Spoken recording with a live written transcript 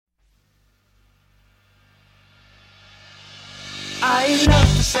I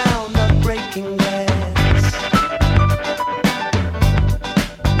love the sound of breaking glass,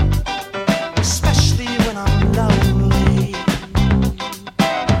 especially when I'm lonely.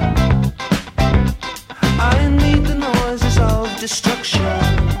 I need the noises of destruction.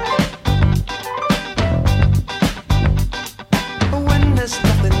 When there's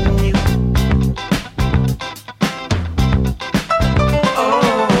nothing new.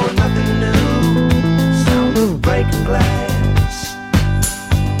 Oh, nothing new. Sound of breaking glass.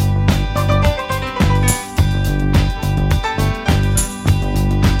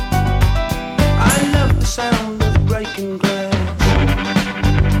 Sound of breaking glass,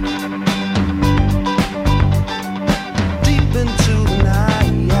 deep into the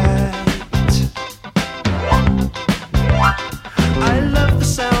night. I love the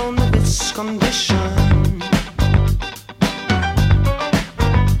sound of its condition,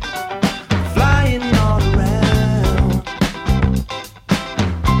 flying all around.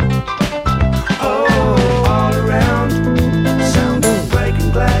 Oh, all around, sound of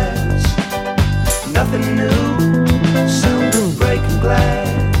breaking glass. Nothing new, sound of breaking glass.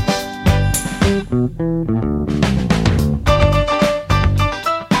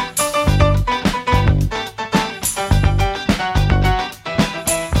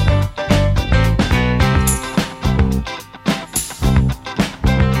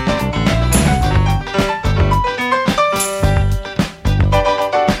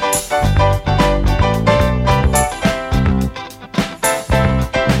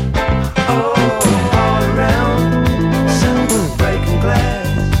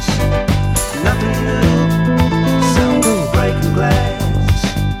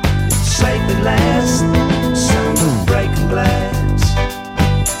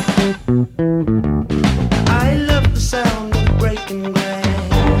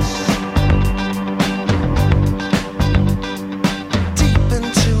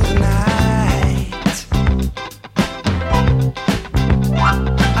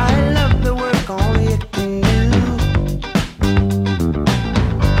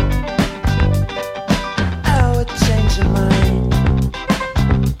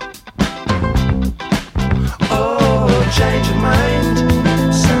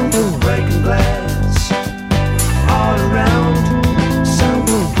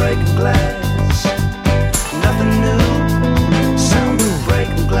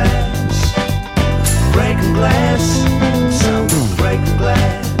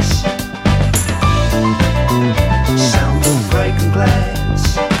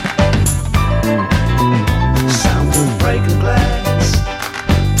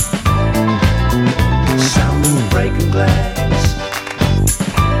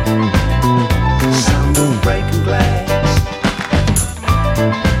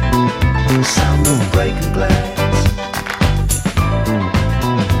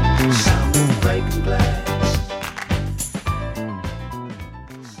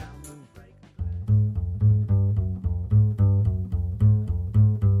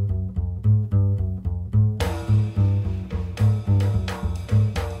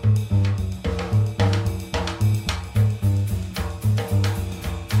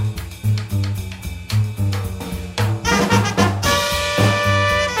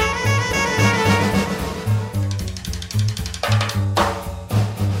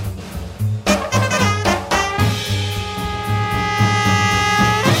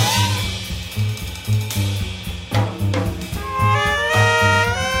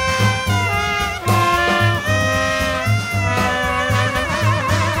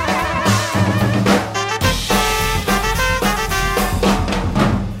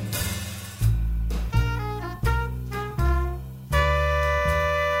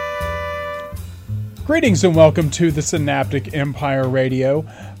 Greetings and welcome to the Synaptic Empire Radio,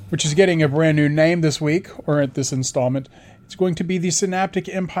 which is getting a brand new name this week, or at this installment. It's going to be the Synaptic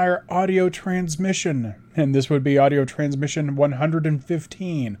Empire Audio Transmission, and this would be Audio Transmission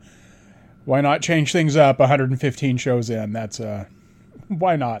 115. Why not change things up 115 shows in?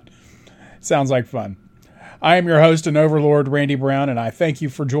 Why not? Sounds like fun. I am your host and overlord, Randy Brown, and I thank you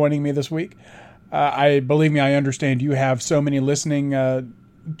for joining me this week. I understand you have so many listening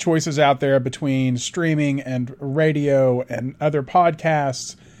choices out there between streaming and radio and other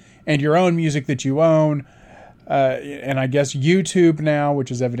podcasts and your own music that you own. And I guess YouTube now,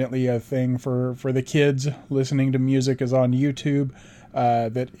 which is evidently a thing for the kids listening to music, is on YouTube.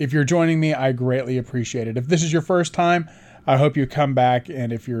 That if you're joining me, I greatly appreciate it. If this is your first time, I hope you come back.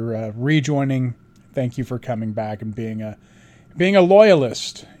 And if you're rejoining, thank you for coming back and being a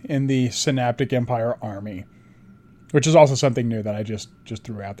loyalist in the Synaptic Empire Army. which is also something new that I just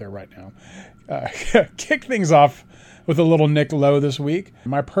threw out there right now. Kick things off with a little Nick Lowe this week.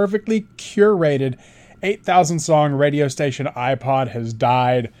 My perfectly curated 8,000 song radio station iPod has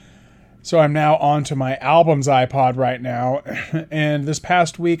died. So I'm now on to my albums iPod right now. And this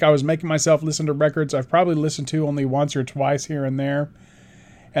past week I was making myself listen to records I've probably listened to only once or twice here and there.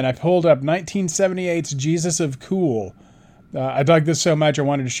 And I pulled up 1978's Jesus of Cool. I dug this so much I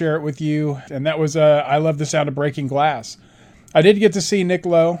wanted to share it with you. And that was I Love the Sound of Breaking Glass. I did get to see Nick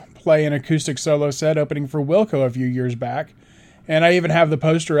Lowe play an acoustic solo set opening for Wilco a few years back. And I even have the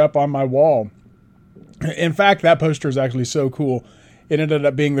poster up on my wall. In fact, that poster is actually so cool. It ended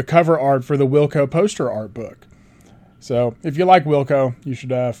up being the cover art for the Wilco poster art book. So if you like Wilco, you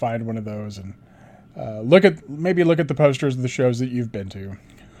should find one of those and look at the posters of the shows that you've been to.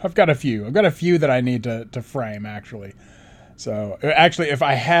 I've got a few that I need to frame actually. So actually, if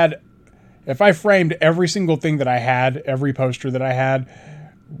I framed every single thing that I had, every poster that I had,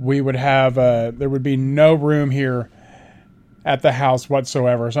 we would have there would be no room here at the house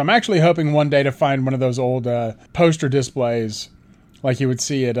whatsoever. So I'm actually hoping one day to find one of those old poster displays like you would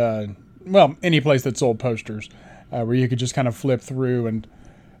see at, any place that sold posters, where you could just kind of flip through, and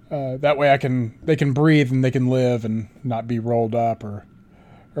that way they can breathe and they can live and not be rolled up or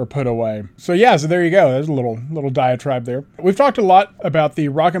put away. So there you go. There's a little diatribe there. We've talked a lot about the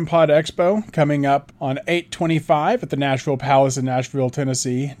Rockin' Pod Expo coming up on 8/25 at the Nashville Palace in Nashville,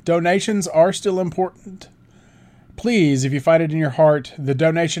 Tennessee. Donations are still important. Please, if you find it in your heart, the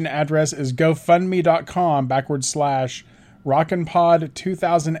donation address is gofundme.com/RockinPod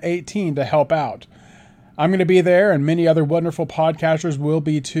 2018 to help out. I'm going to be there, and many other wonderful podcasters will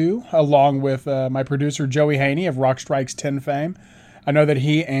be too, along with my producer Joey Haney of Rock Strikes 10 fame. I know that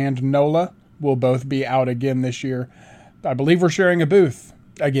he and Nola will both be out again this year. I believe we're sharing a booth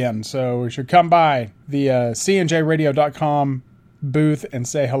again, so we should come by the cnjradio.com booth and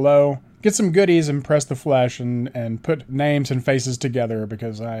say hello. Get some goodies and press the flesh and put names and faces together,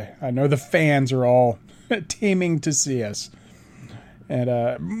 because I know the fans are all teeming to see us.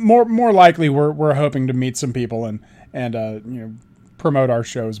 And more likely, we're hoping to meet some people and promote our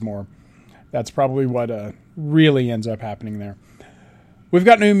shows more. That's probably what really ends up happening there. We've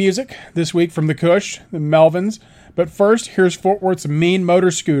got new music this week from the Kush, the Melvins. But first, here's Fort Worth's Mean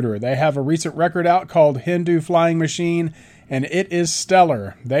Motor Scooter. They have a recent record out called Hindu Flying Machine, and it is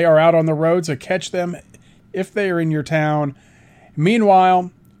stellar. They are out on the road, so catch them if they are in your town.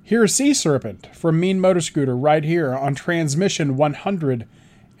 Meanwhile, here's Sea Serpent from Mean Motor Scooter right here on Transmission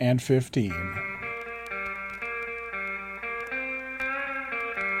 115.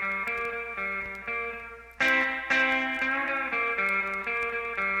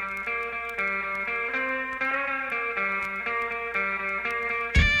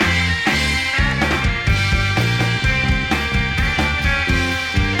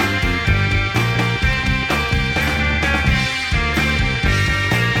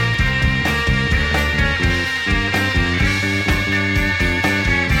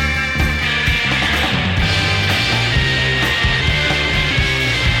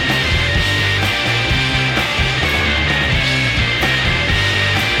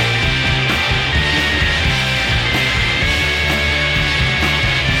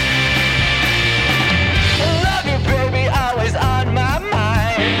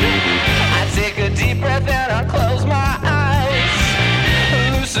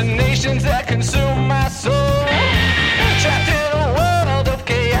 That consume my soul, trapped in a world of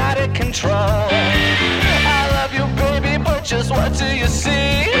chaotic control. I love you, baby, but just what do you see?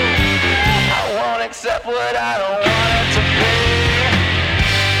 I won't accept what I don't want it to be.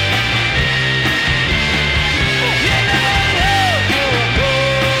 You know I love you,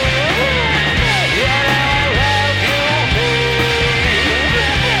 babe. You know I love you, babe.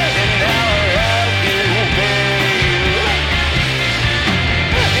 You know I love you, babe.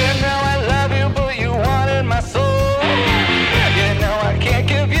 You know I love you, but you wanted my soul. You know I can't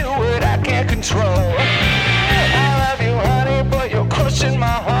give you what I can't control. I love you, honey, but you're crushing my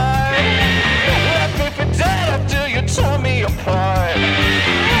heart. Left me for dead after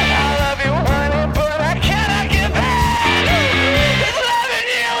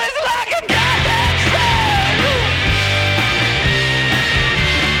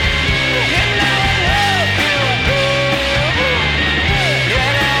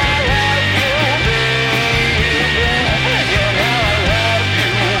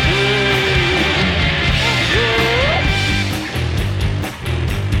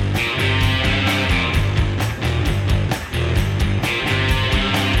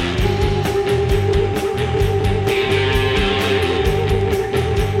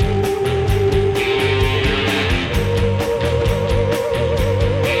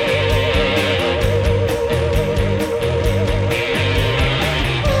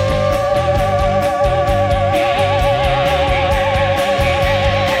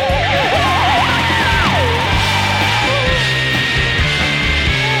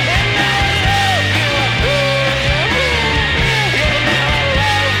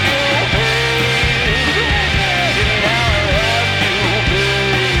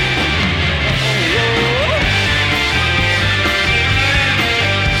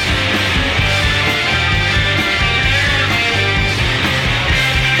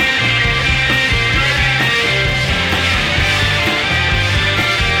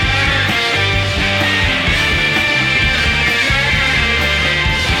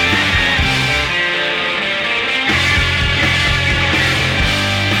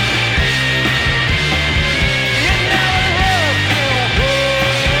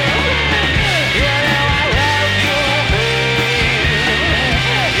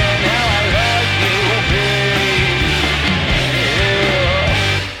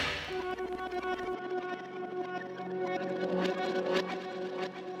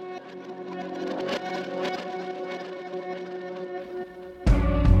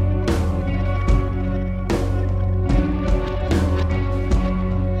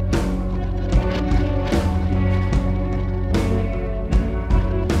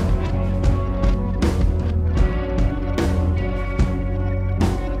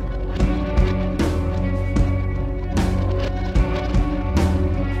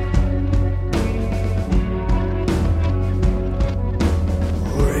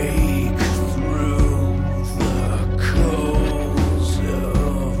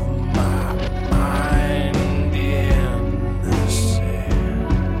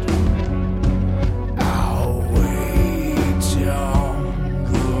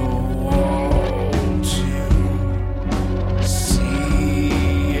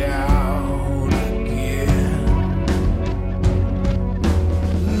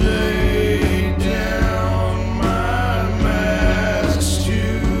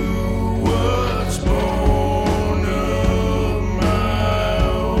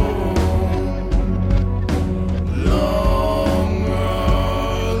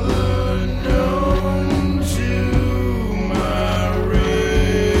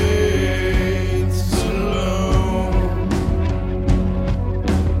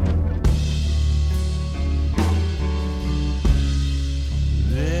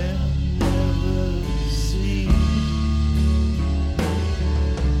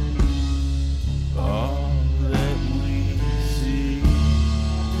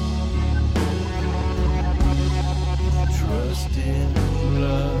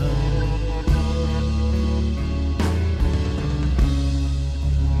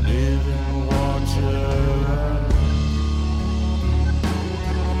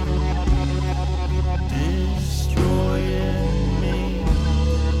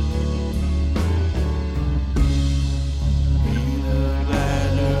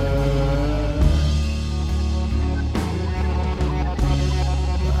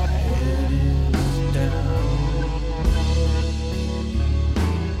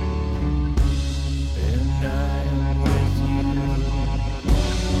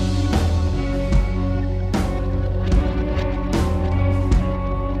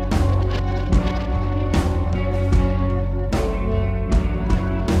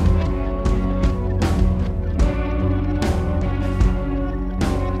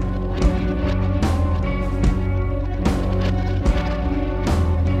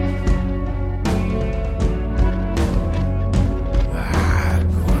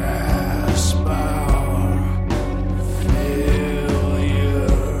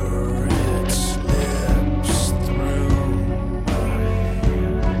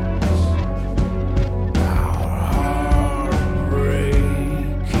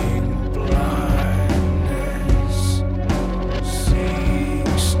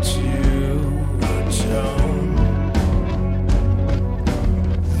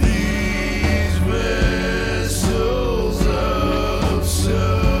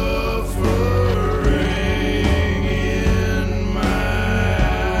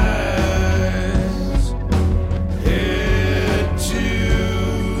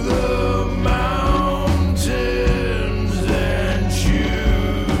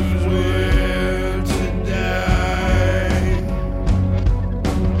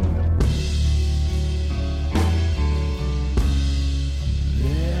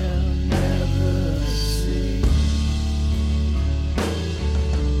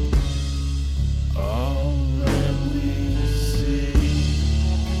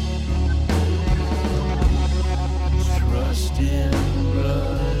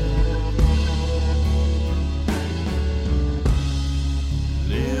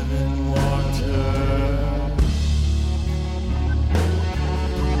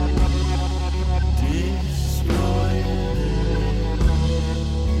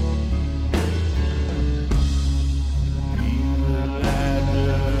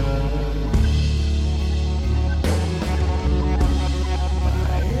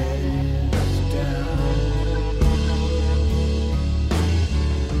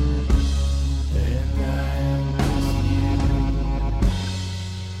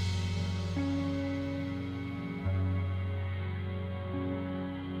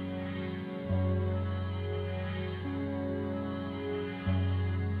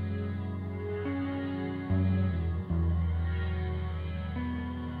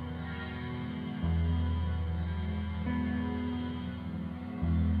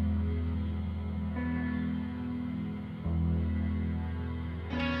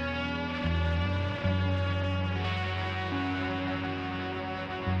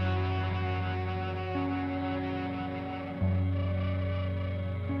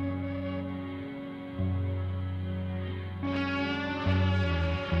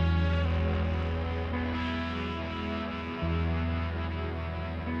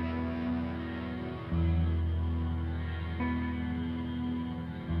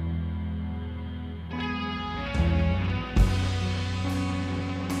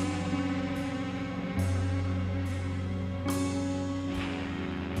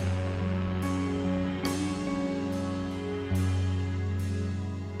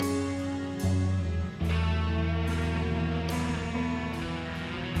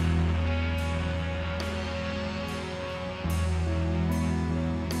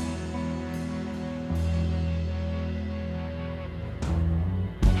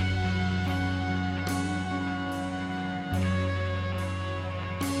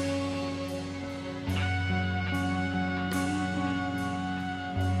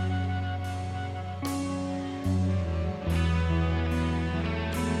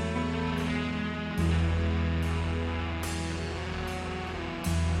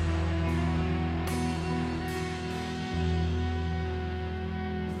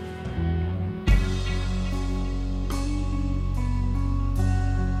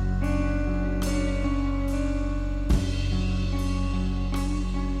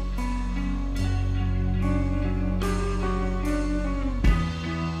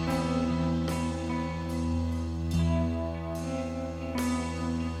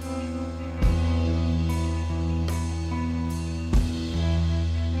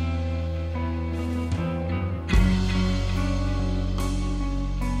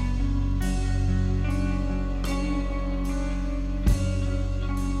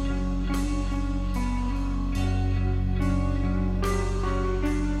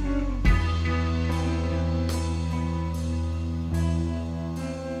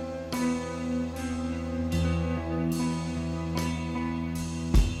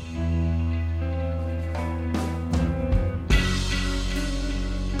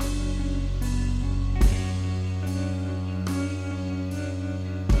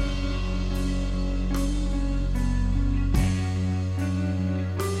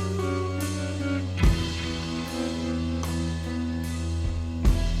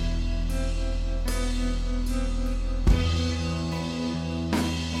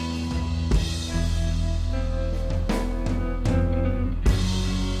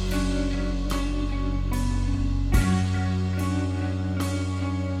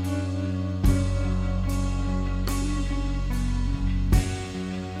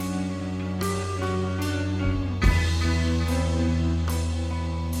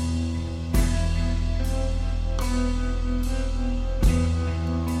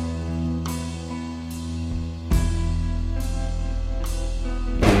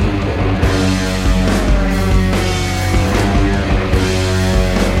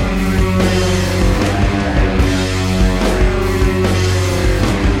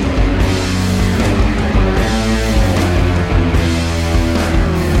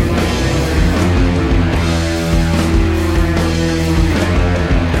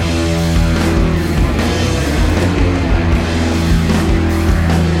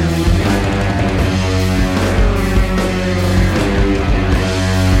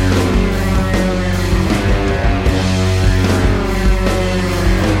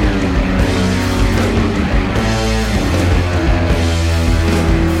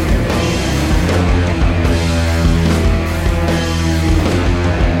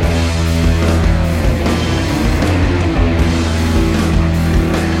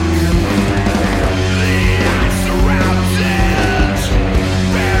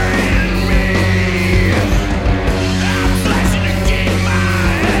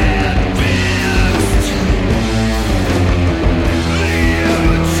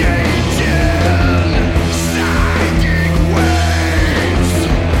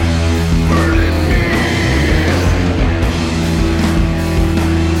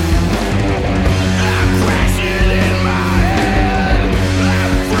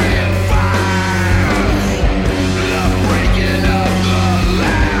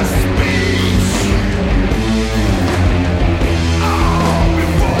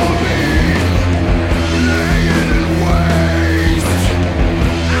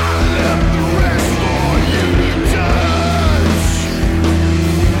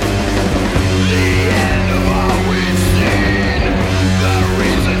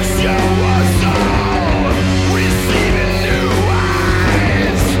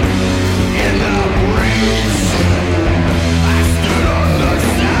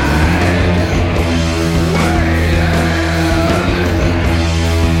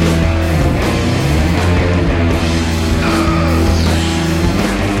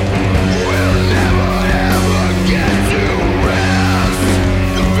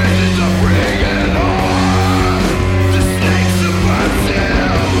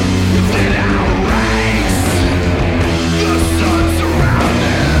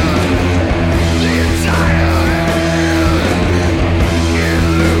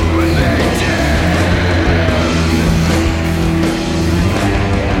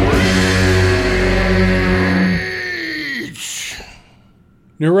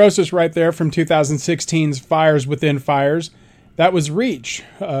Neurosis right there from 2016's Fires Within Fires. That was Reach,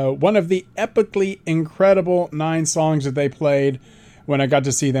 one of the epically incredible 9 songs that they played when I got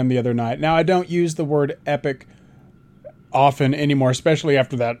to see them the other night. Now, I don't use the word epic often anymore, especially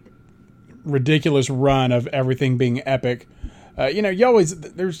after that ridiculous run of everything being epic.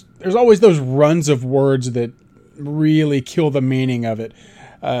 There's always those runs of words that really kill the meaning of it.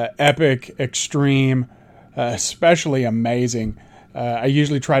 Epic, extreme, especially amazing. I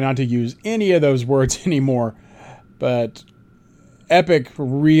usually try not to use any of those words anymore, but epic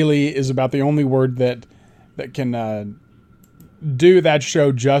really is about the only word that can do that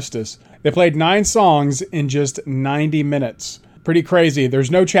show justice. They played 9 songs in just 90 minutes. Pretty crazy.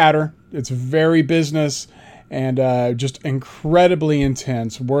 There's no chatter. It's very business and just incredibly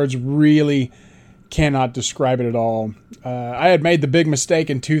intense. Words really cannot describe it at all. I had made the big mistake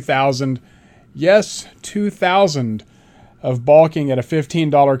in 2000. Yes, 2000. Of balking at a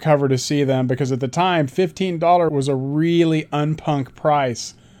 $15 cover to see them, because at the time, $15 was a really unpunk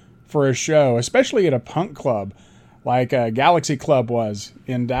price for a show, especially at a punk club like Galaxy Club was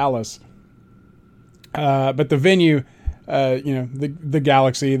in Dallas. But the venue, the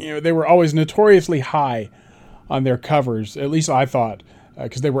Galaxy, they were always notoriously high on their covers, at least I thought,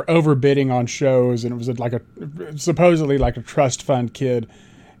 because they were overbidding on shows, and it was supposedly like a trust fund kid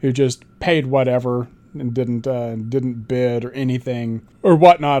who just paid whatever and didn't bid or anything or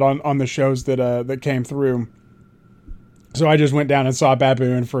whatnot on the shows that came through. So I just went down and saw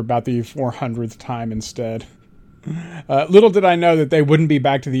Baboon for about the 400th time instead. Little did I know that they wouldn't be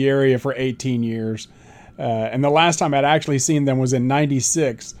back to the area for 18 years. And the last time I'd actually seen them was in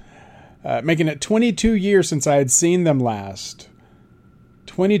 96, making it 22 years since I had seen them last.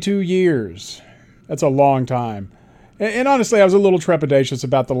 22 years. That's a long time. And honestly, I was a little trepidatious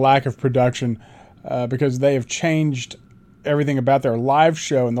about the lack of production because they have changed everything about their live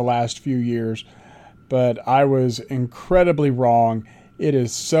show in the last few years. But I was incredibly wrong. It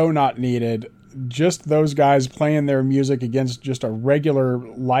is so not needed. Just those guys playing their music against just a regular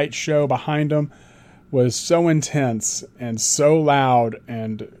light show behind them was so intense and so loud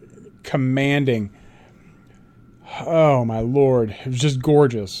and commanding. Oh my Lord. It was just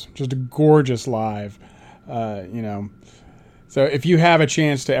gorgeous. Just a gorgeous live, So if you have a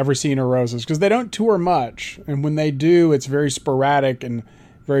chance to ever see Neurosis, because they don't tour much, and when they do, it's very sporadic and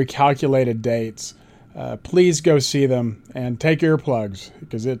very calculated dates, please go see them and take earplugs,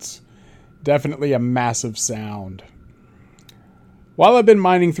 because it's definitely a massive sound. While I've been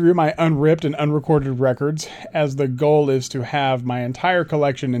mining through my unripped and unrecorded records, as the goal is to have my entire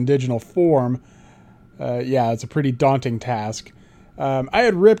collection in digital form, it's a pretty daunting task. I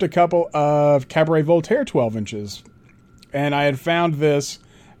had ripped a couple of Cabaret Voltaire 12 inches, and I had found this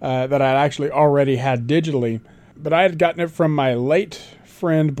that I'd actually already had digitally, but I had gotten it from my late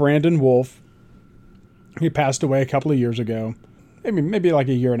friend Brandon Wolf. He passed away a couple of years ago, maybe like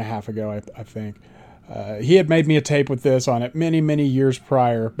a year and a half ago, I think. He had made me a tape with this on it many, many years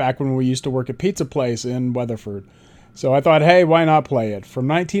prior, back when we used to work at Pizza Place in Weatherford. So I thought, hey, why not play it? From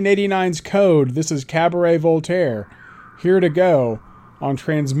 1989's Code, this is Cabaret Voltaire, Here to Go, on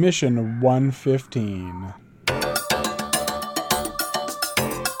Transmission 115.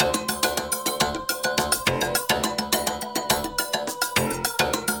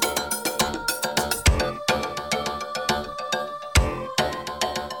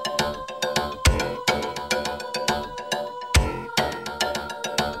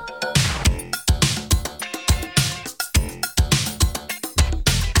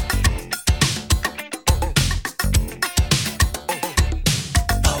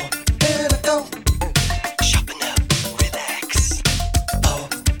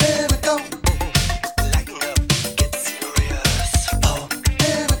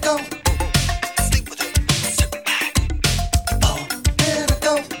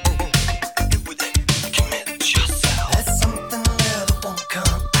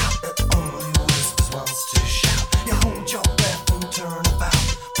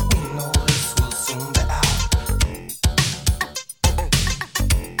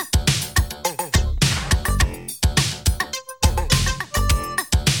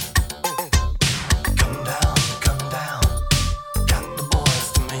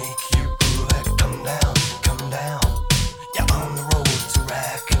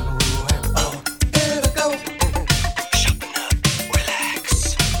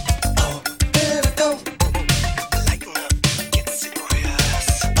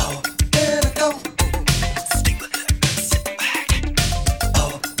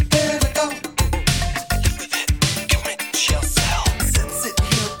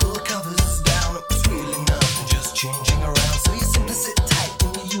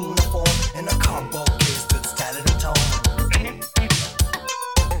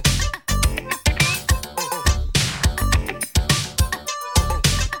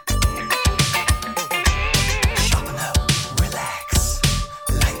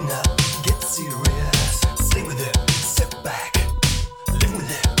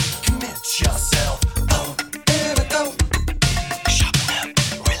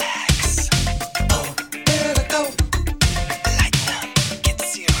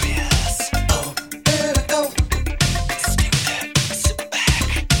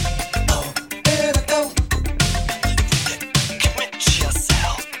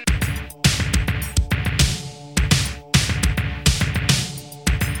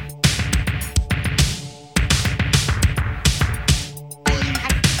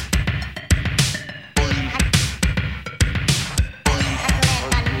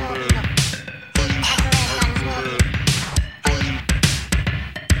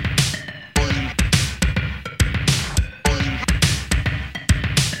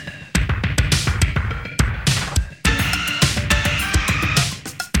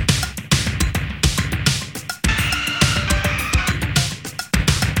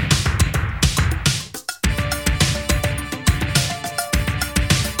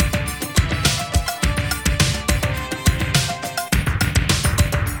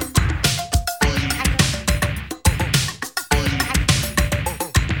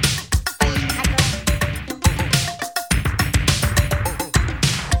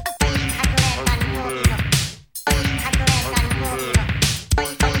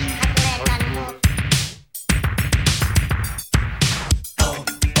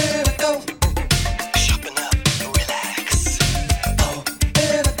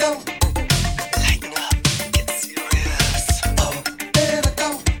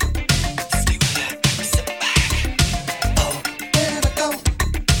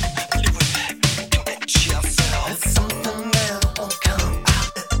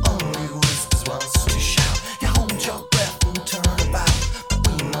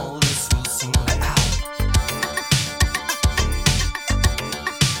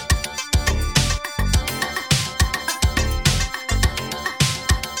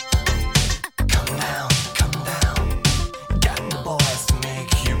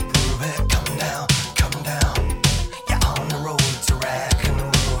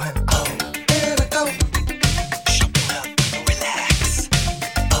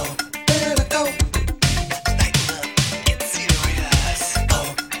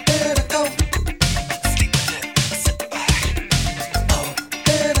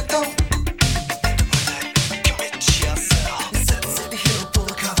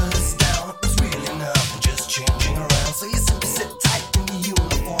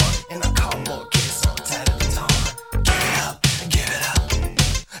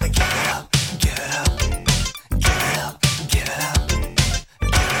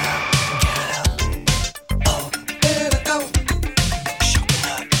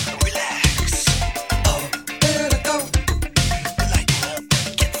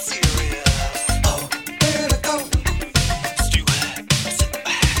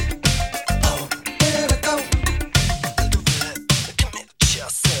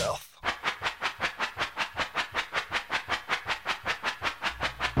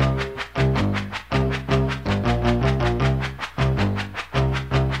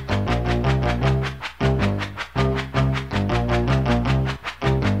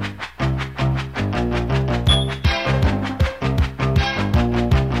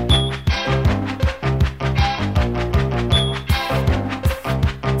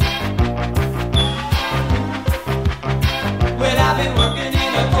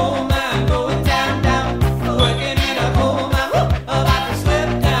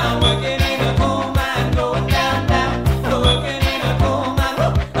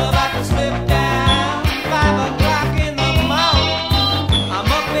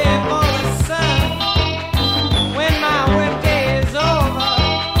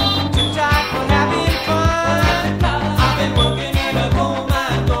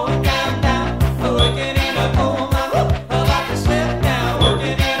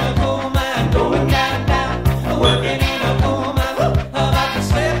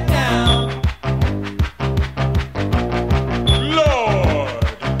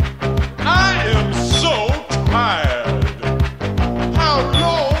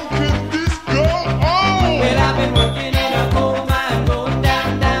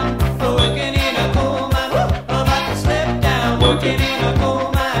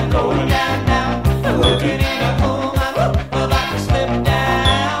 going down, down. Working in a coal mine, about to slip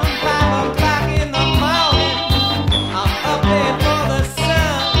down. 5 o'clock in the morning, I'm up there for the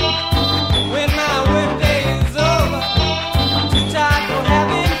sun. When my workday is over, I'm too tired for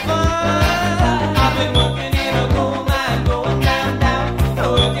having fun. I've been working in a coal mine, going down, down.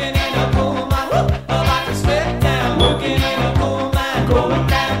 Working in a coal mine, about to slip down. Working in a coal mine, going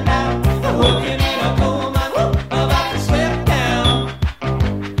down, down. Working in a coal mine, about to slip down.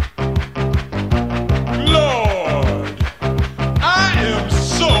 Lord, I am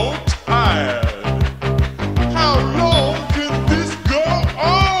so tired. How long can this go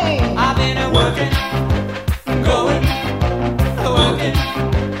on? I've been working, going, working,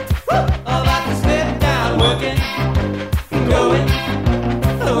 about to slip down. Working, going,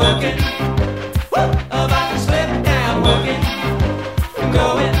 working, about to slip down. Working,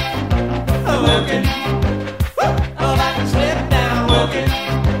 going, working, about to slip down. Working,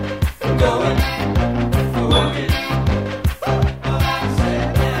 going, working, about to slip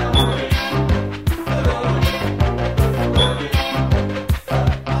down.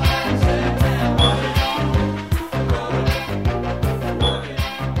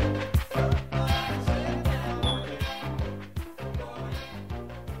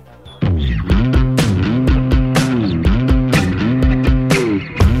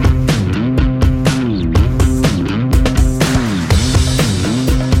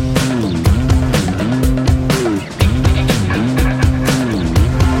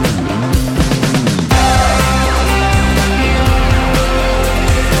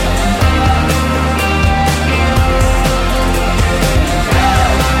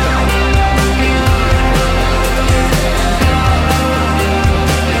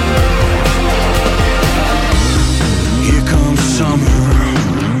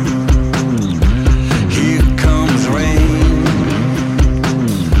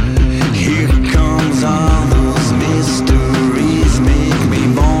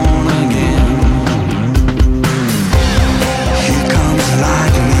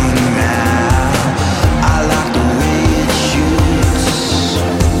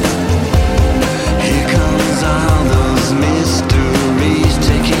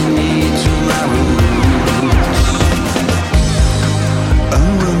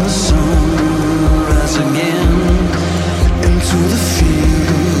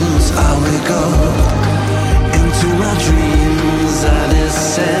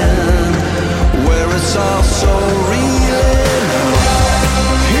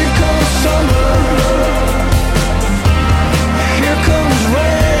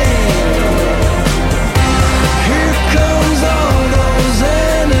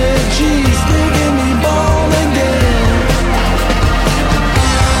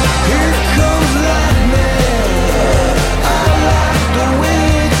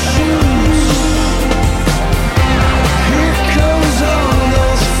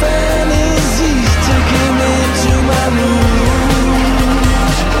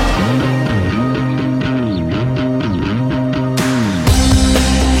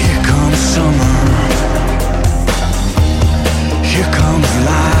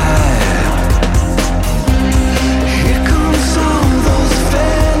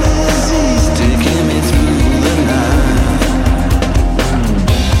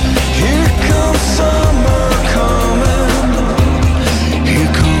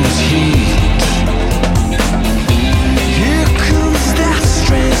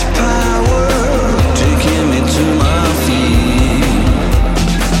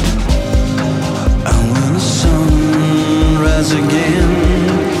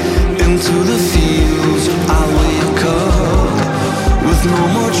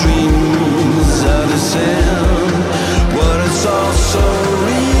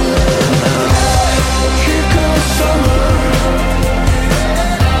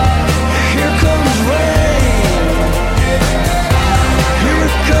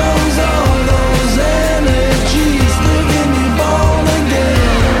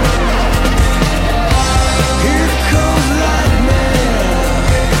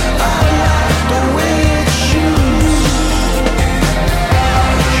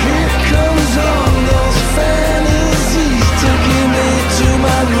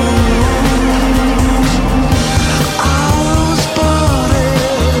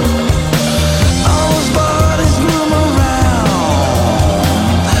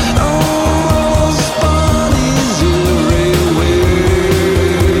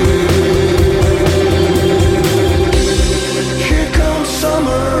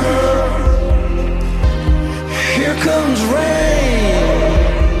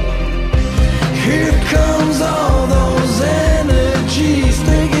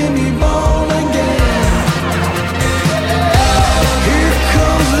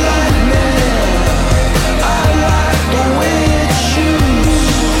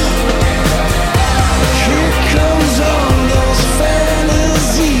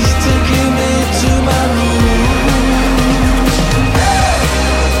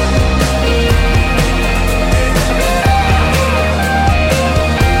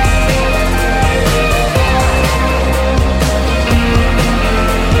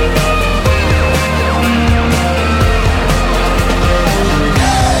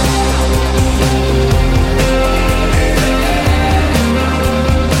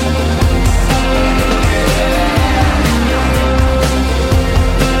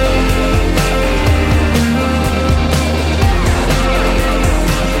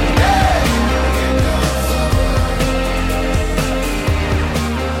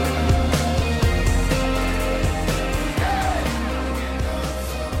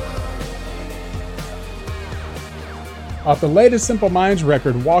 off the latest Simple Minds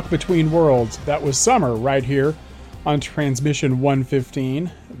record, Walk Between Worlds. That was Summer right here on Transmission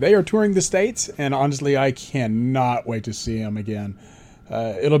 115. They are touring the States, and honestly, I cannot wait to see them again.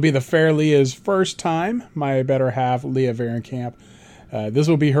 It'll be the Fair Leah's first time, my better half, Leah Varenkamp. This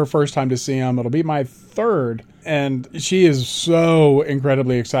will be her first time to see them. It'll be my third, and she is so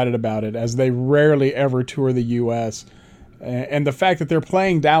incredibly excited about it, as they rarely ever tour the U.S., and the fact that they're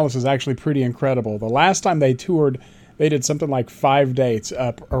playing Dallas is actually pretty incredible. The last time they toured, they did something like 5 dates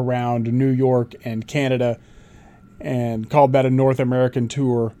up around New York and Canada and called that a North American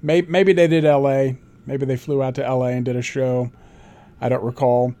tour. Maybe they did L.A. Maybe they flew out to L.A. and did a show. I don't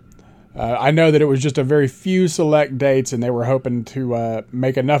recall. I know that it was just a very few select dates, and they were hoping to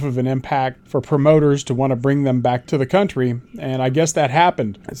make enough of an impact for promoters to want to bring them back to the country, and I guess that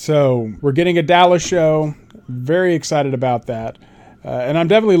happened. So we're getting a Dallas show. Very excited about that. And I'm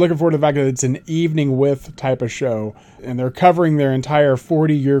definitely looking forward to the fact that it's an evening with type of show, and they're covering their entire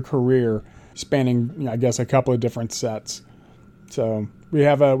 40-year career, spanning, I guess, a couple of different sets. So we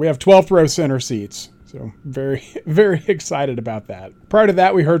have 12th row center seats. So very, very excited about that. Prior to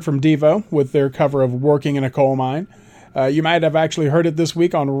that, we heard from Devo with their cover of Working in a Coal Mine. You might have actually heard it this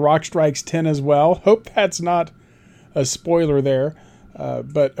week on Rock Strikes 10 as well. Hope that's not a spoiler there,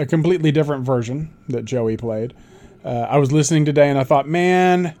 but a completely different version that Joey played. I was listening today and I thought,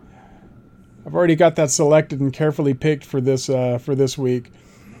 man, I've already got that selected and carefully picked for this week.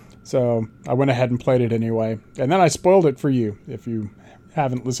 So I went ahead and played it anyway. And then I spoiled it for you if you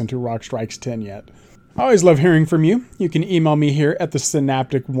haven't listened to Rock Strikes 10 yet. I always love hearing from you. You can email me here at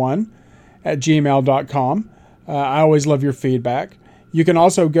thesynaptic1@gmail.com. I always love your feedback. You can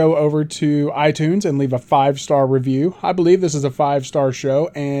also go over to iTunes and leave a 5-star review. I believe this is a 5-star show,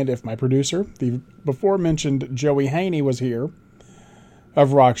 and if my producer, the before-mentioned Joey Haney, was here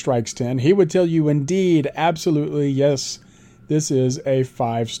of Rock Strikes 10, he would tell you indeed, absolutely, yes, this is a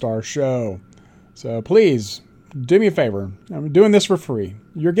 5-star show. So please, do me a favor. I'm doing this for free.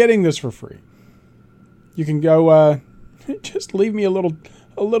 You're getting this for free. You can go, just leave me a little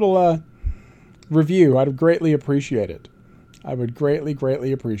review. I'd greatly appreciate it. I would greatly,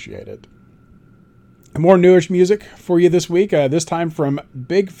 greatly appreciate it. More newish music for you this week, this time from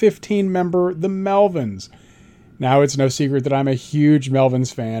Big 15 member The Melvins. Now, it's no secret that I'm a huge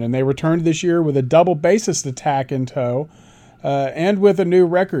Melvins fan, and they returned this year with a double bassist attack in tow, and with a new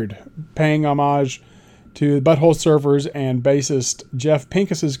record, paying homage to Butthole Surfers and bassist Jeff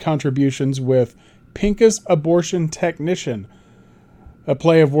Pincus's contributions with Pincus Abortion Technician, a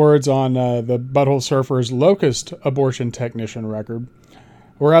play of words on the Butthole Surfers' Locust Abortion Technician record.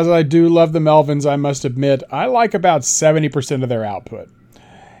 Whereas I do love the Melvins, I must admit, I like about 70% of their output.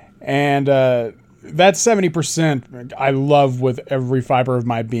 And that 70% I love with every fiber of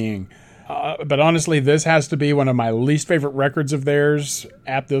my being. But honestly, this has to be one of my least favorite records of theirs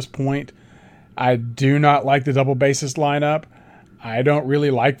at this point. I do not like the double bassist lineup. I don't really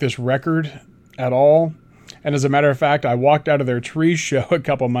like this record at all. And as a matter of fact, I walked out of their Trees show a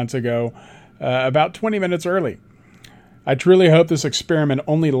couple months ago about 20 minutes early. I truly hope this experiment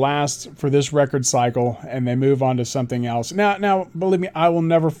only lasts for this record cycle and they move on to something else. Now, believe me, I will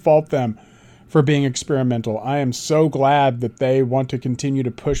never fault them for being experimental. I am so glad that they want to continue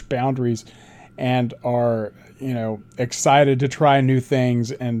to push boundaries and are, excited to try new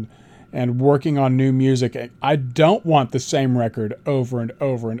things and working on new music. I don't want the same record over and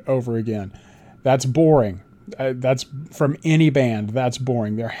over and over again. That's boring. That's from any band. That's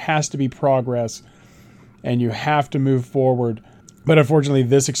boring. There has to be progress, and you have to move forward. But unfortunately,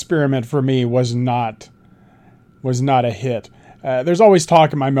 this experiment for me was not a hit. There's always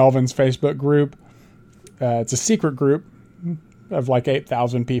talk in my Melvins Facebook group. It's a secret group of like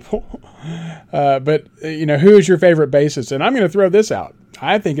 8,000 people. But who is your favorite bassist? And I'm going to throw this out.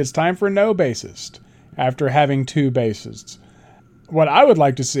 I think it's time for no bassist after having 2 bassists. What I would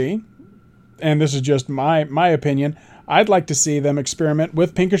like to see, and this is just my opinion, I'd like to see them experiment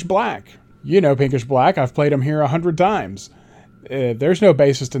with Pinkish Black. You know Pinkish Black. I've played them here 100 times. There's no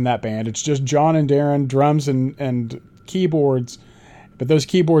bassist in that band. It's just John and Darren, drums and keyboards. But those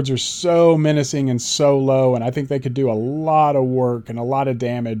keyboards are so menacing and so low, and I think they could do a lot of work and a lot of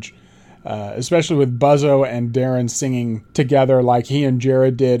damage, especially with Buzzo and Darren singing together like he and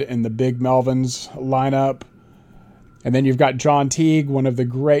Jared did in the Big Melvins lineup. And then you've got John Teague, one of the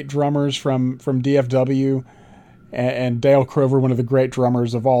great drummers from DFW, and Dale Crover, one of the great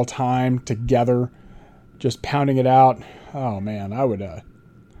drummers of all time, together, just pounding it out. Oh man,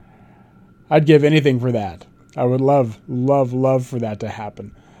 I'd give anything for that. I would love for that to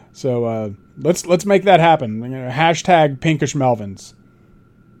happen. So let's make that happen. Hashtag Pinkish Melvins.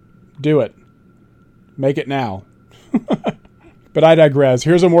 Do it. Make it now. But I digress.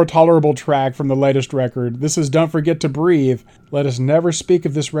 Here's a more tolerable track from the latest record. This is Don't Forget to Breathe. Let us never speak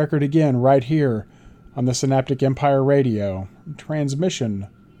of this record again right here on the Synaptic Empire Radio. Transmission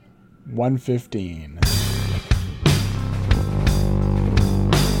 115.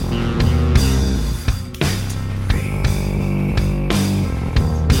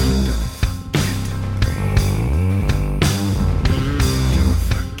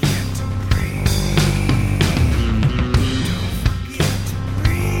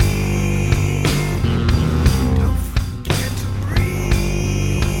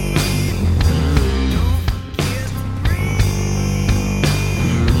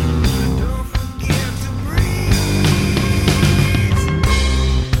 Don't forget to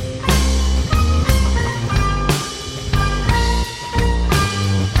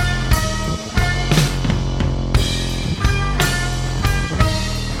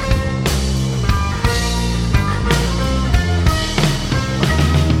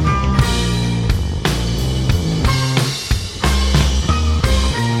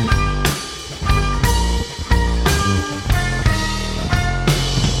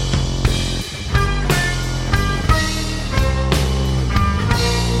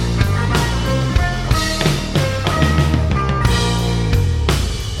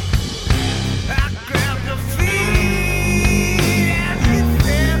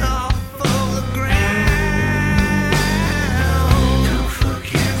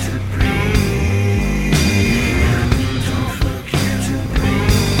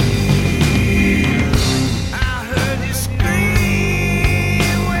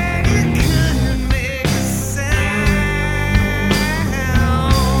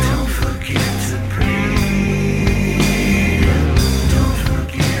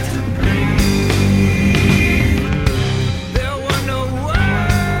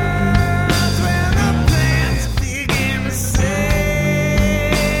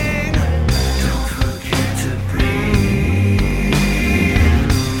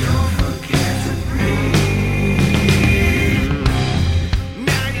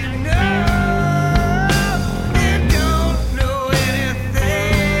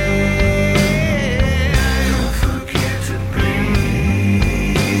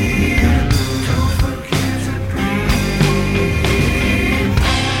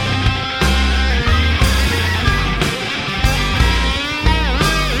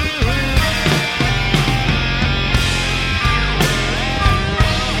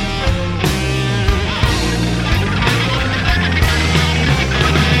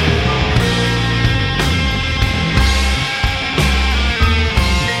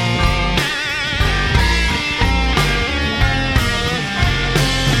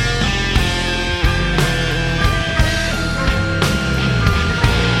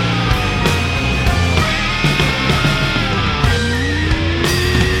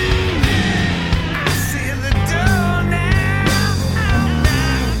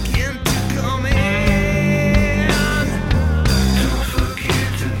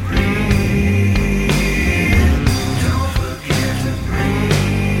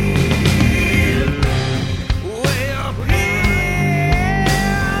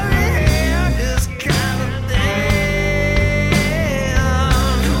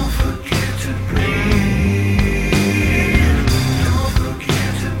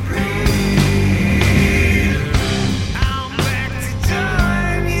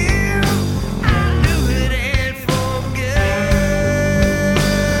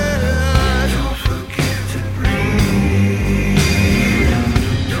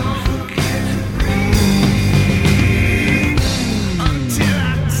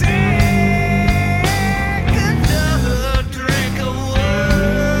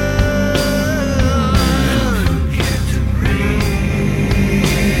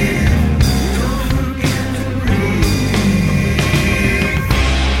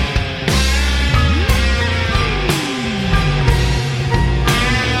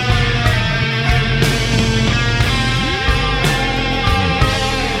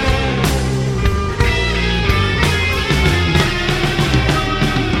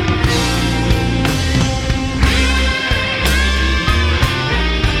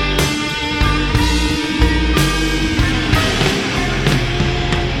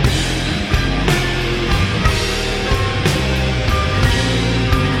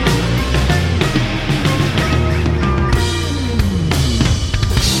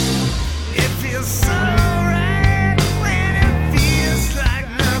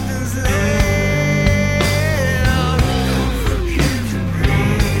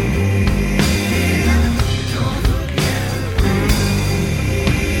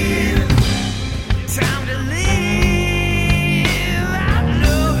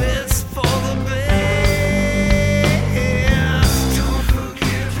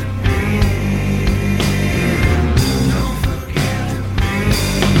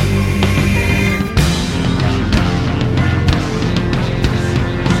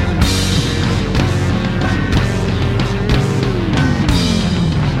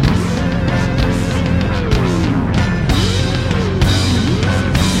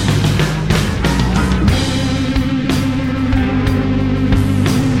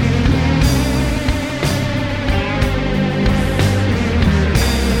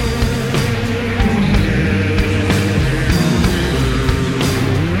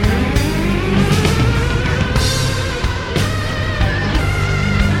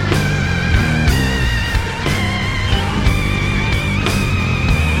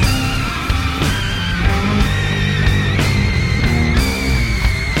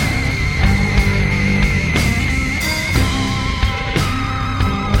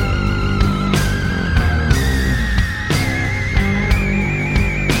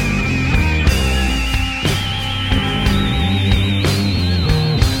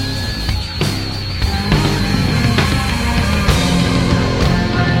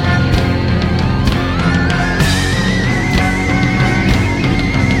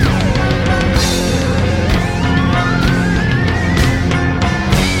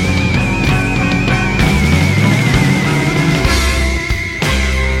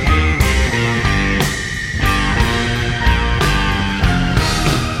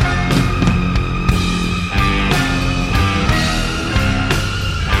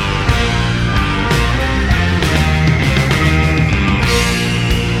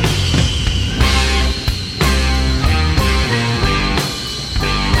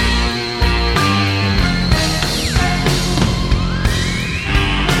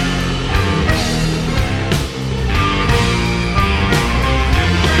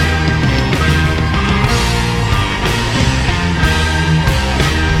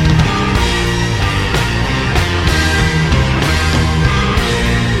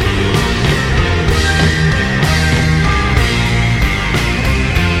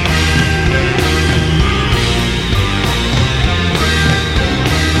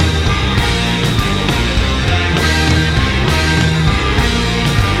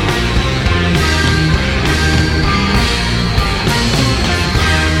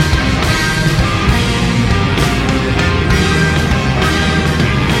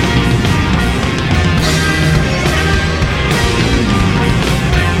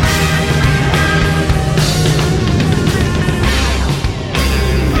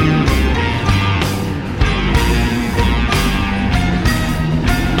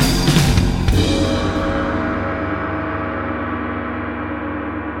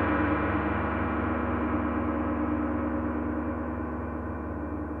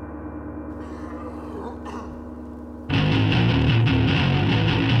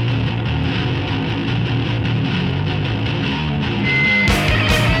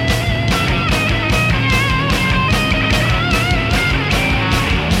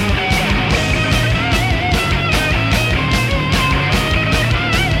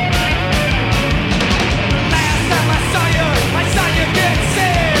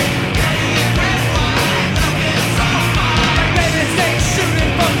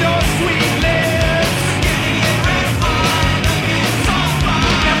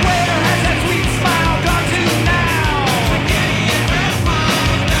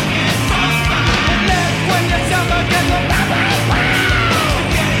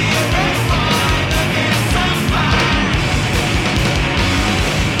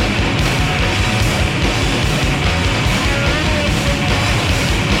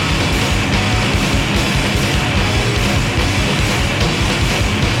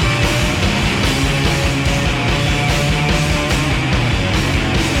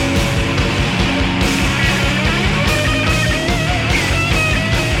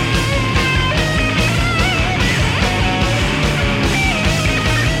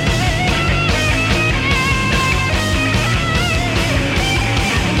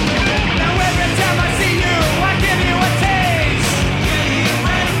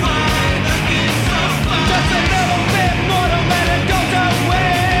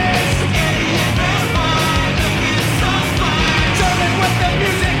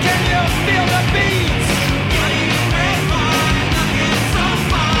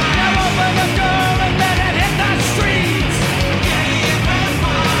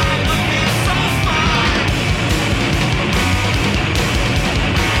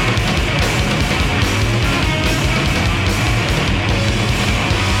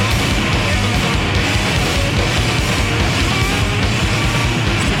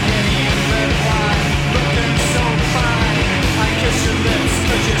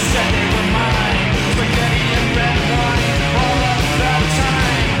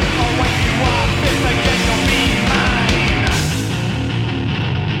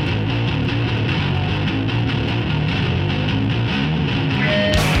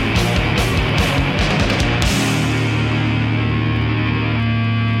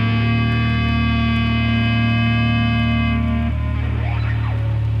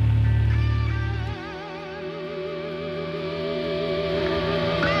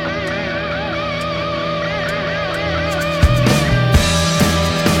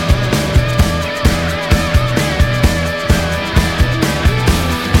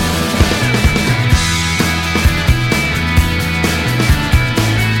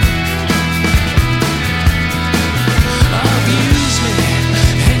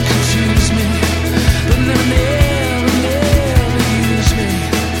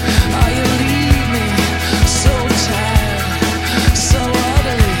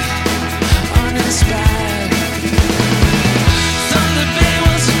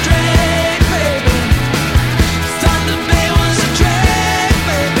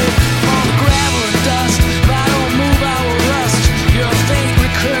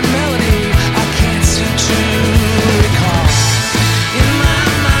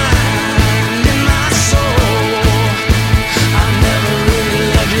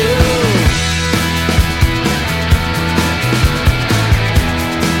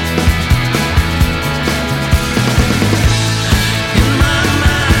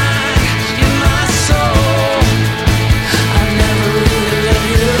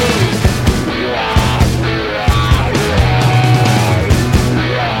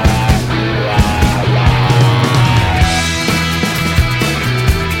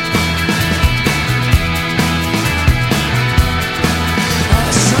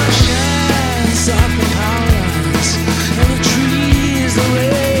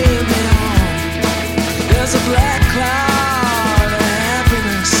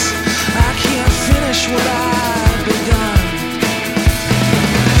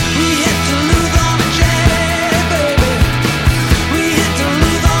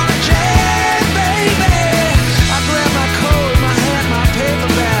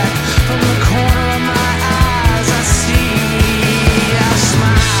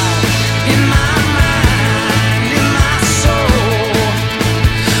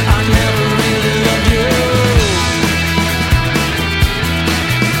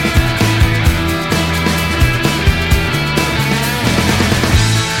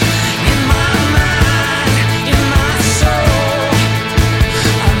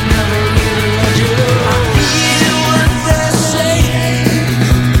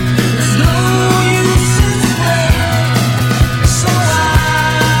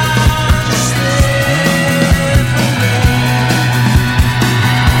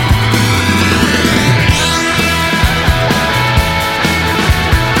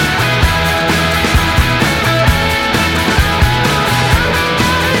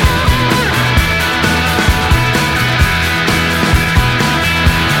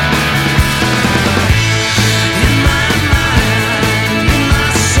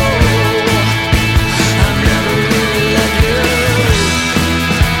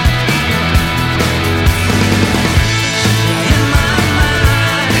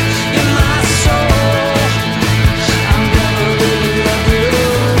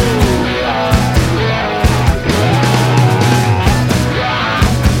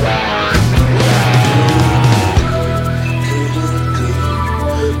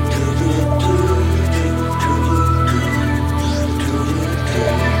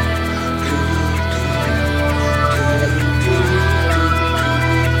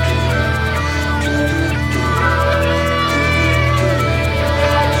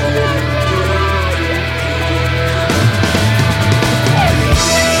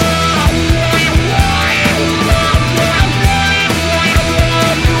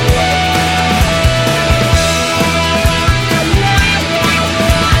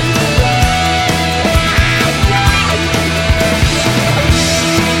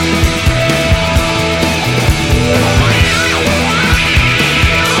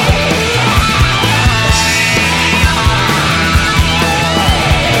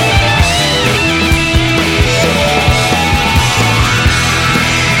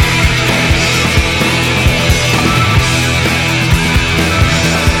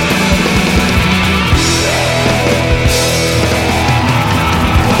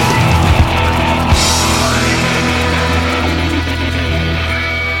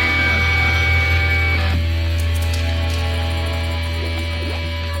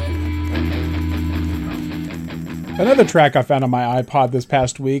Another track I found on my iPod this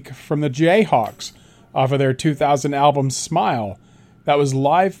past week from the Jayhawks off of their 2000 album Smile. That was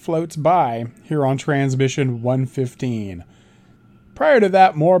Live Floats By here on Transmission 115. Prior to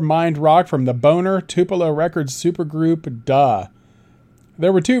that, more mind rock from the Boner Tupelo Records supergroup Duh.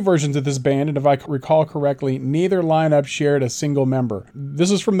 There were two versions of this band, and if I recall correctly, neither lineup shared a single member.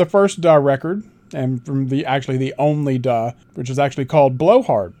 This is from the first Duh record, and from the only Duh, which is actually called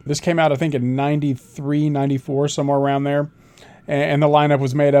Blowhard. This came out, I think, in 93, 94, somewhere around there. And the lineup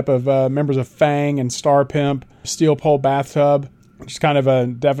was made up of members of Fang and Star Pimp, Steel Pole Bathtub, which is kind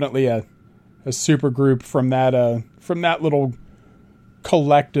of definitely a super group from that little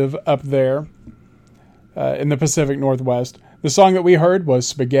collective up there in the Pacific Northwest. The song that we heard was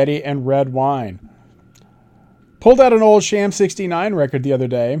Spaghetti and Red Wine. Pulled out an old Sham 69 record the other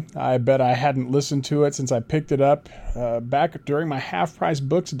day. I bet I hadn't listened to it since I picked it up back during my half-price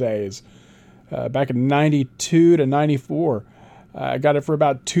books days, back in 92 to 94. I got it for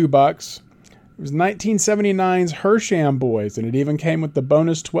about $2. It was 1979's Hersham Boys, and it even came with the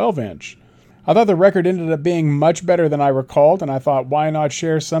bonus 12-inch. I thought the record ended up being much better than I recalled, and I thought, why not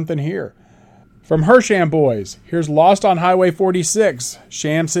share something here? From Hersham Boys, here's Lost on Highway 46,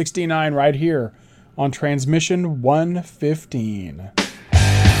 Sham 69 right here on Transmission 115.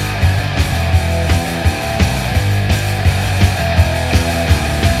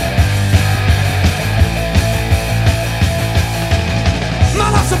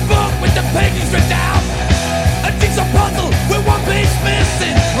 A book with the pages ripped out, a jigsaw puzzle with one piece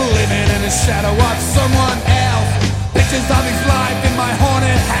missing, living in the shadow of someone else, pictures of his life in my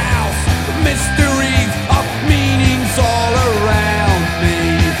haunted house, mysteries of meanings all around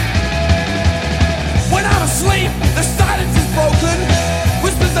me. When I'm asleep, the silence is broken,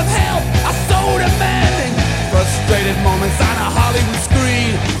 whispers of help are so demanding, frustrated moments on a Hollywood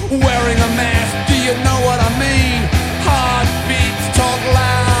screen, wearing a mask, do you know what I mean? Heartbeats talk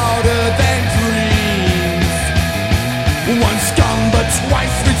louder than dreams. Once gone but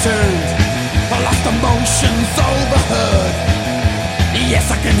twice returned, I lost emotions overheard. Yes,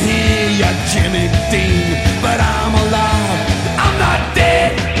 I can hear you, Jimmy Dean, but I'm alive, I'm not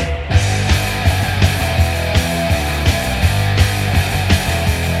dead.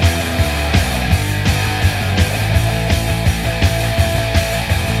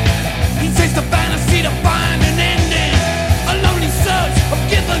 He takes the fantasy to find an ending, a lonely search of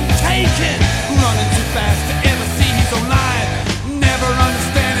give and taking, running too fast to ever see his own life, never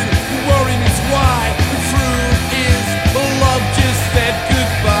understanding, worrying is why. The truth is, love just said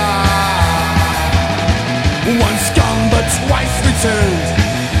goodbye. Once gone but twice returned,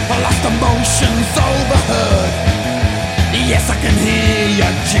 I lost emotions overheard. Yes, I can hear you,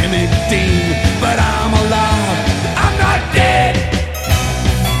 Jimmy Dean, but I'm alive, I'm not dead.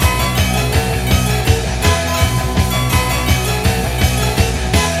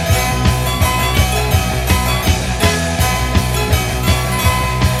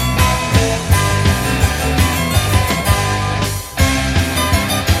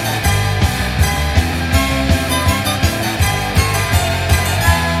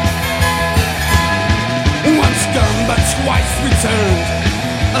 Twice returned,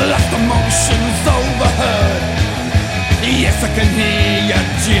 lost emotions overheard. Yes, I can hear you,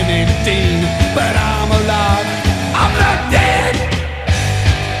 Jimmy Dean, but I'm alive, I'm not dead.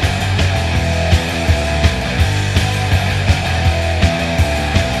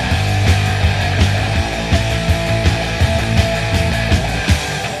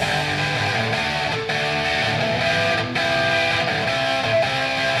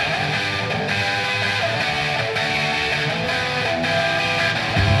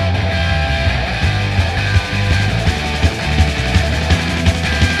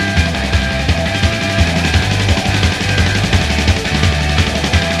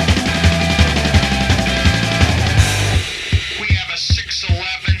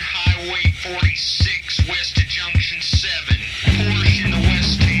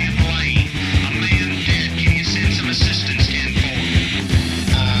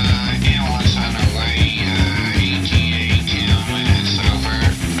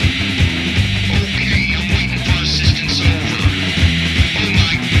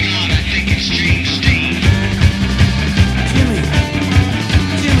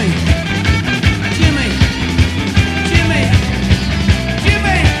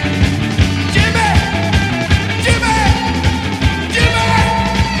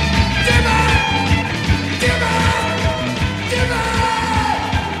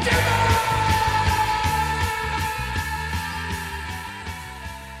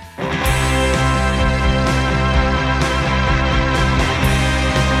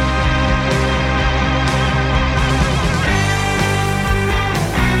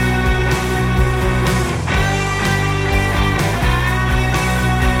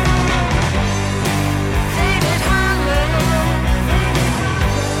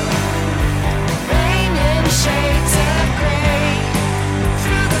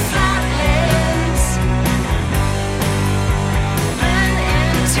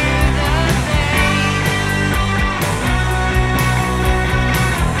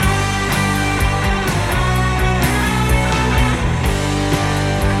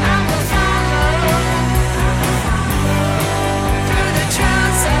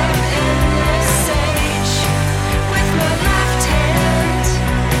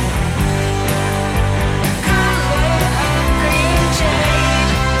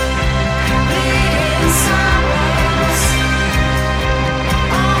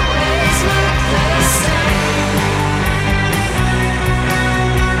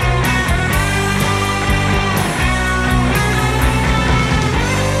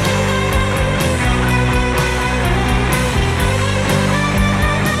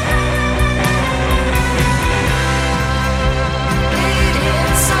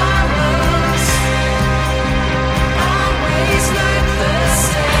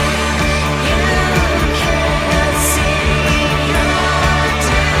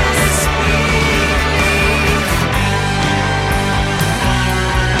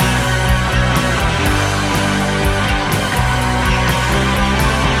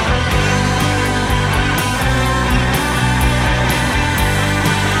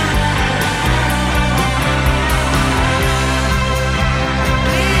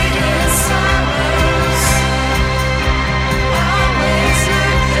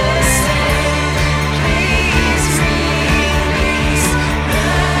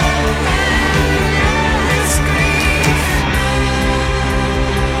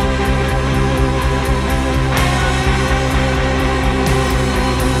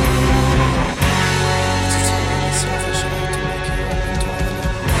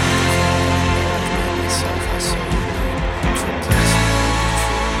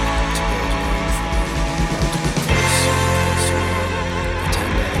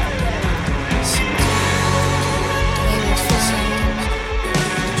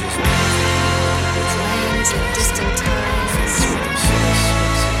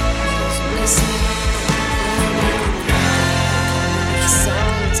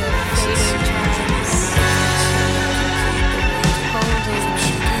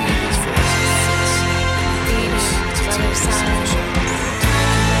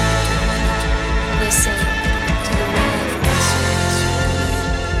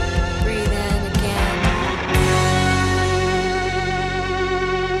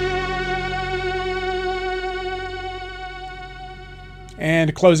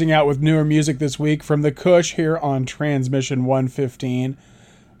 And closing out with newer music this week from the Kush here on Transmission 115.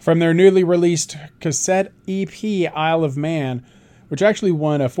 From their newly released cassette EP, Isle of Man, which actually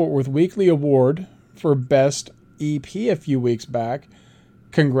won a Fort Worth Weekly Award for Best EP a few weeks back.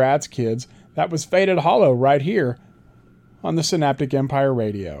 Congrats, kids. That was Faded Hollow right here on the Synaptic Empire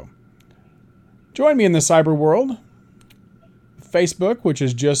Radio. Join me in the cyber world. Facebook, which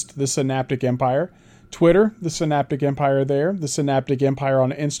is just the Synaptic Empire. Twitter, the Synaptic Empire there. The Synaptic Empire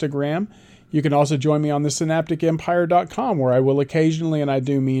on Instagram. You can also join me on the synapticempire.com, where I will occasionally, and I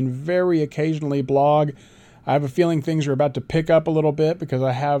do mean very occasionally, blog. I have a feeling things are about to pick up a little bit because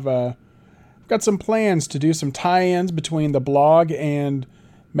I have got some plans to do some tie-ins between the blog and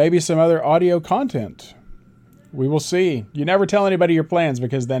maybe some other audio content. We will see. You never tell anybody your plans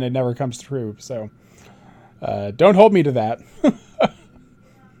because then it never comes through. So don't hold me to that.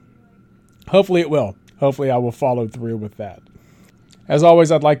 Hopefully it will. Hopefully I will follow through with that. As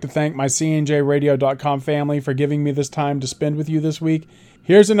always, I'd like to thank my CNJRadio.com family for giving me this time to spend with you this week.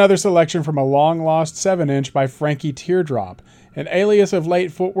 Here's another selection from a long-lost 7-inch by Frankie Teardrop, an alias of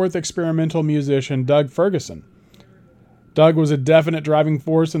late Fort Worth experimental musician Doug Ferguson. Doug was a definite driving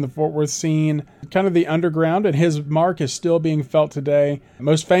force in the Fort Worth scene, kind of the underground, and his mark is still being felt today,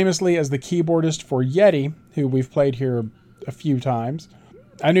 most famously as the keyboardist for Yeti, who we've played here a few times.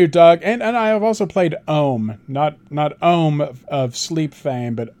 I knew Doug, and I have also played Ohm, not Ohm of Sleep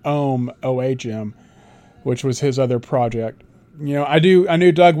fame, but Ohm, O-H-M, which was his other project. You know, I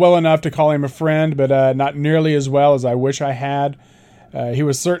knew Doug well enough to call him a friend, but not nearly as well as I wish I had. He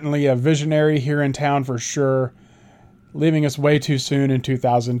was certainly a visionary here in town for sure, leaving us way too soon in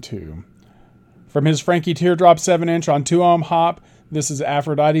 2002. From his Frankie Teardrop 7-inch on 2-ohm hop, this is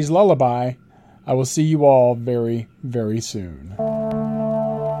Aphrodite's Lullaby. I will see you all very, very soon.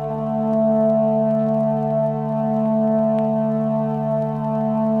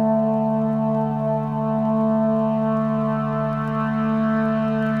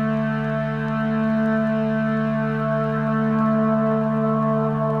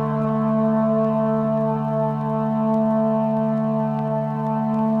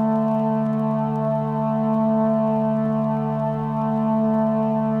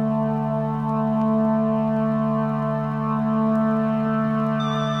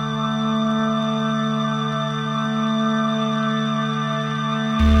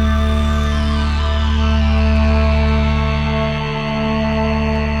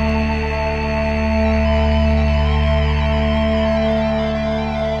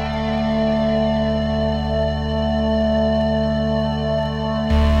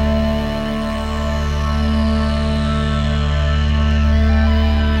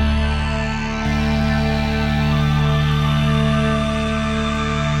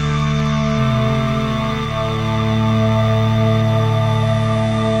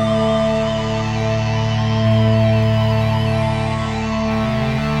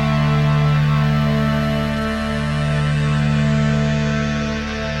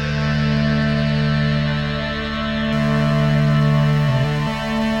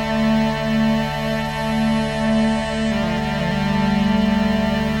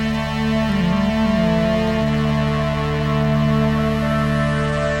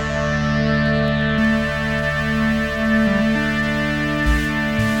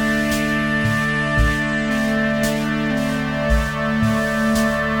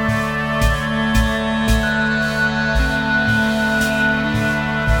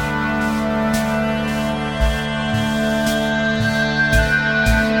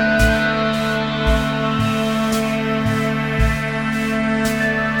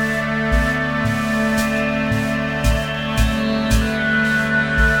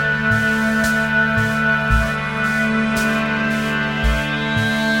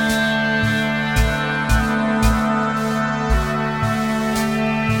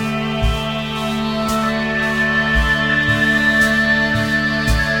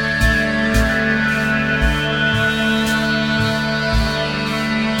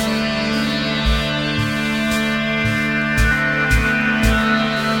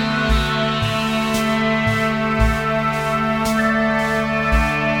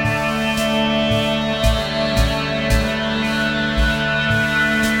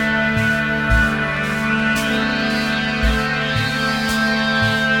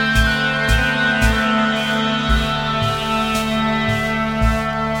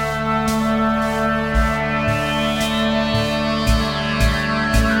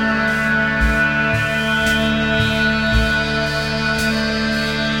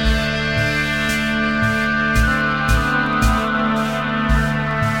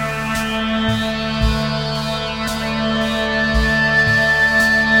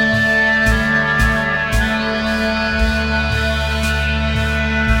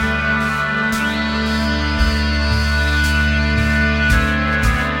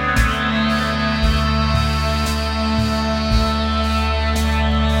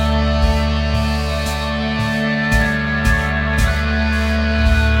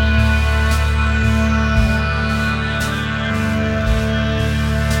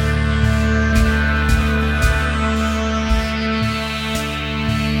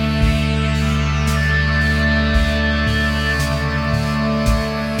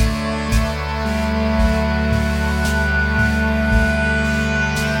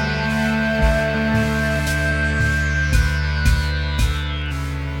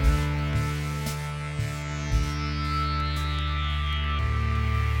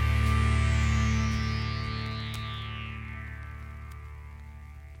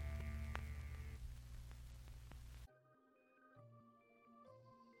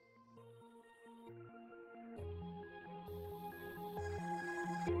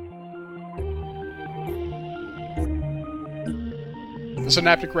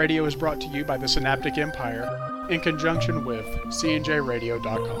 Synaptic Radio is brought to you by the Synaptic Empire in conjunction with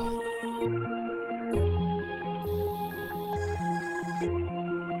cnjradio.com.